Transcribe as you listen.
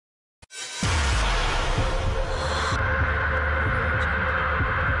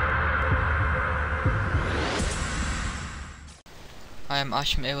I am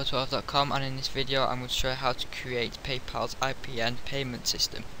Ash from able12.com, and in this video I'm going to show you how to create PayPal's IPN payment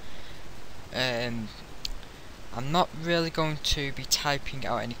system. I'm not really going to be typing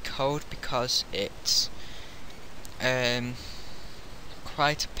out any code because it's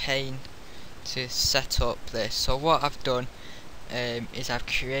quite a pain to set up this. So what I've done is I've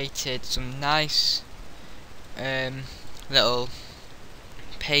created some nice little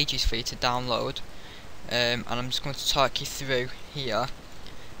pages for you to download. And I'm just going to talk you through here.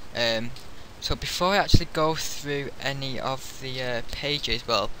 So before I actually go through any of the pages,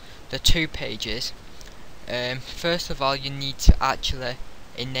 well, the two pages, first of all you need to actually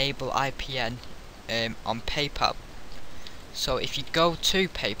enable IPN on PayPal. So if you go to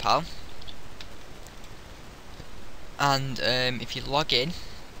PayPal and if you log in,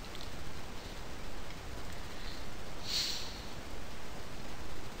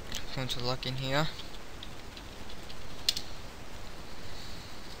 I'm going to log in here.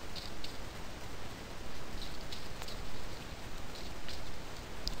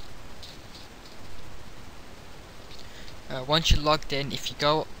 Once you're logged in, if you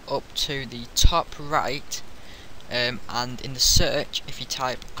go up to the top right and in the search, if you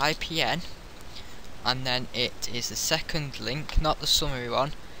type IPN and then it is the second link, not the summary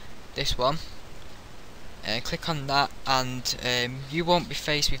one, this one, click on that, and you won't be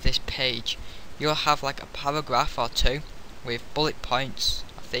faced with this page. You'll have like a paragraph or two with bullet points,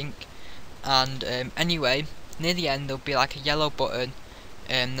 I think, and anyway, near the end there'll be like a yellow button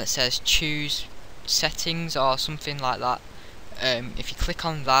that says choose settings or something like that. If you click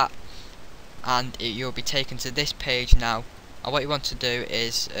on that, and you'll be taken to this page now. And what you want to do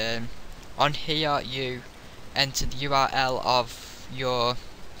is on here you enter the URL of your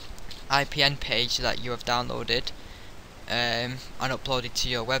IPN page that you have downloaded and uploaded to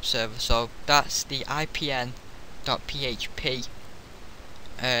your web server. So that's the IPN.php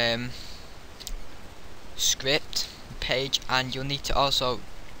script page, and you'll need to also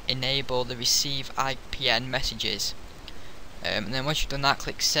enable the receive IPN messages. And then once you've done that,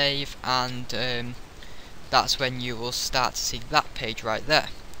 click save, and that's when you will start to see that page right there.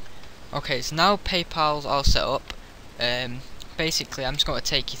 Okay, so now PayPal's all set up. Basically I'm just going to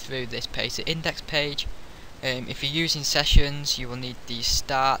take you through this page, the index page. If you're using sessions, you will need the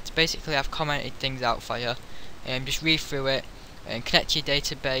start. Basically I've commented things out for you. Just read through it and connect to your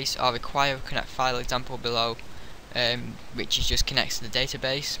database, or require a connect file example below, which is just connects to the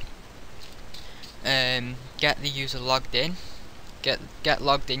database. Get the user logged in. Get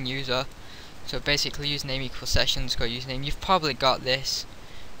logged in user. So basically username equals sessions, go username. You've probably got this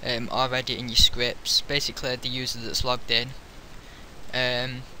already in your scripts. Basically the user that's logged in.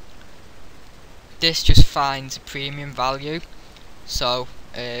 This just finds a premium value. So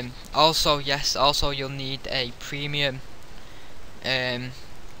also you'll need a premium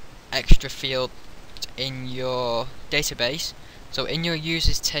extra field in your database. So in your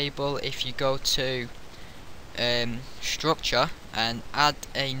users table, if you go to structure and add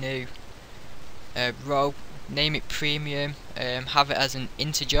a new row, name it premium, have it as an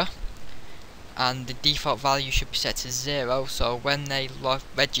integer, and the default value should be set to 0. So when they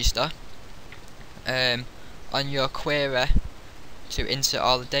register on your query to insert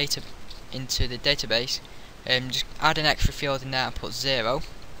all the data into the database, just add an extra field in there and put 0.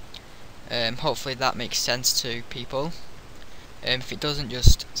 Hopefully that makes sense to people. If it doesn't,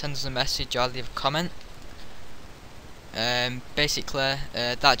 just send us a message or leave a comment. Basically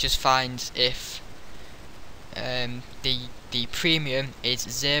that just finds if the premium is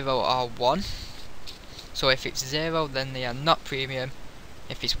 0 or 1. So if it's 0, then they are not premium.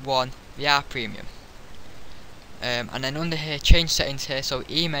 If it's 1, they are premium. And then under here, change settings here. So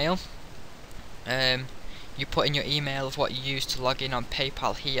email, you put in your email of what you use to log in on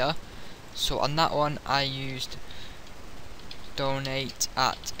PayPal here. So on that one I used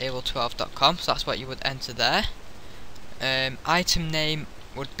donate@able12.com, so that's what you would enter there. Item name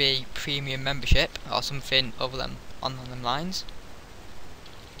would be premium membership or something other than on them lines.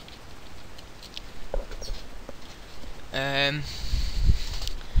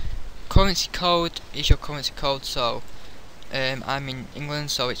 Currency code is your currency code. So I'm in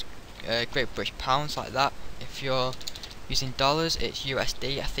England, so it's Great British pounds, like that. If you're using dollars, it's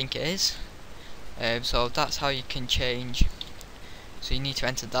USD, I think it is. So that's how you can change. So you need to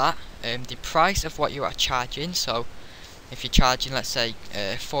enter that. The price of what you are charging. So if you're charging, let's say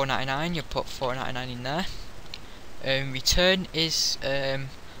 $4.99, you put $4.99 in there. Return is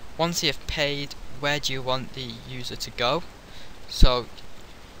once you've paid, where do you want the user to go? So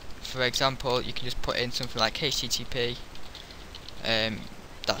for example, you can just put in something like HTTP.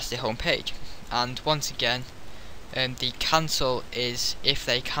 That's the home page. And once again, The cancel is if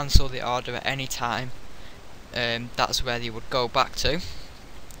they cancel the order at any time, that's where they would go back to.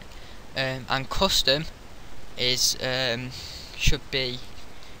 And custom is should be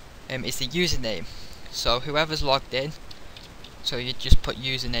is the username. So whoever's logged in, so you just put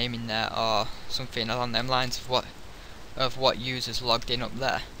username in there or something along them lines of what users logged in up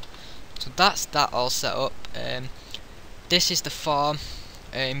there. So that's that all set up. This is the form.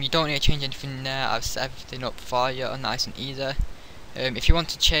 You don't need to change anything in there. I've set everything up for you, nice and easy. If you want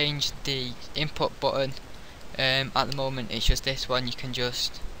to change the input button, at the moment it's just this one. You can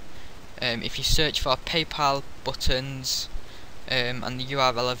just if you search for PayPal buttons and the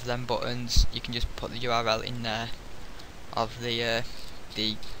URL of them buttons, you can just put the URL in there of the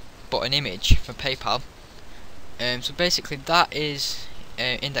button image for PayPal. So basically that is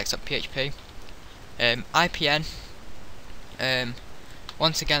index.php. IPN,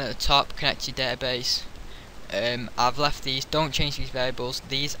 once again at the top, connect to your database. I've left these, don't change these variables.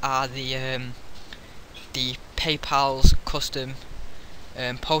 These are the PayPal's custom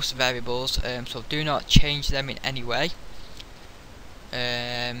post variables, so do not change them in any way.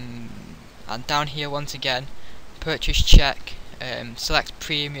 And down here once again, purchase check, select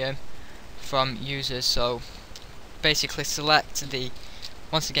premium from users. So basically select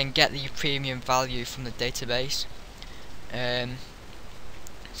once again get the premium value from the database.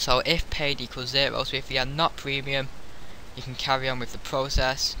 So if paid equals 0, so if they are not premium, you can carry on with the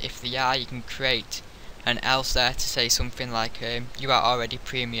process. If they are, you can create an else there to say something like you are already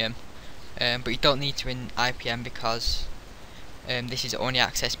premium, but you don't need to in IPN because this is only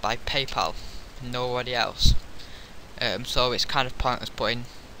accessed by PayPal, nobody else. So it's kind of pointless putting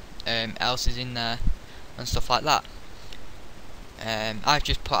else's in there and stuff like that. I've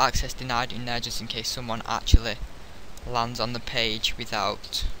just put access denied in there just in case someone actually lands on the page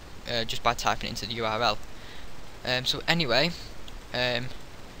without just by typing it into the URL. So anyway,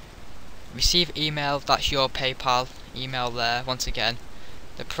 receive email, that's your PayPal email there. Once again,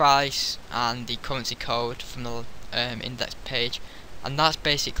 the price and the currency code from the index page, and that's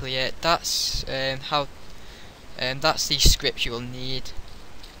basically it. That's that's the script you will need.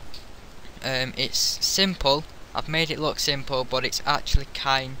 It's simple. I've made it look simple, but it's actually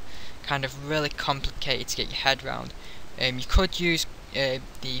kind of really complicated to get your head around. You could use the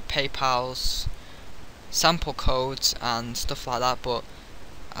PayPal's sample codes and stuff like that, but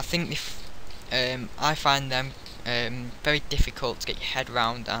I think I find them very difficult to get your head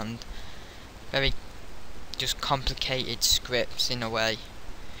around and very just complicated scripts in a way.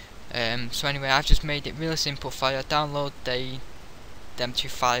 So anyway, I've just made it really simple for you. Download them two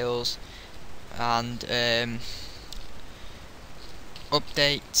files and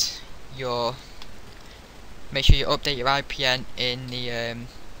make sure you update your IPN in the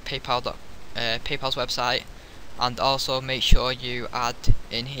PayPal's website, and also make sure you add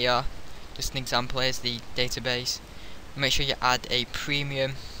in here, just an example is the database, make sure you add a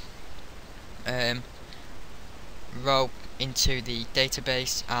premium row into the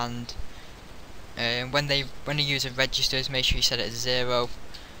database, and when a user registers, make sure you set it as 0,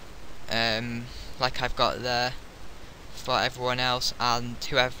 like I've got there for everyone else, and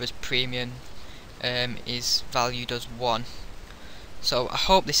whoever's premium is valued as 1. So I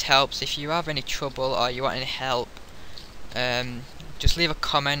hope this helps. If you have any trouble or you want any help, just leave a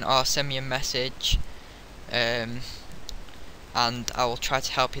comment or send me a message, and I will try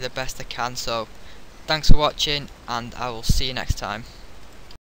to help you the best I can. So thanks for watching, and I will see you next time.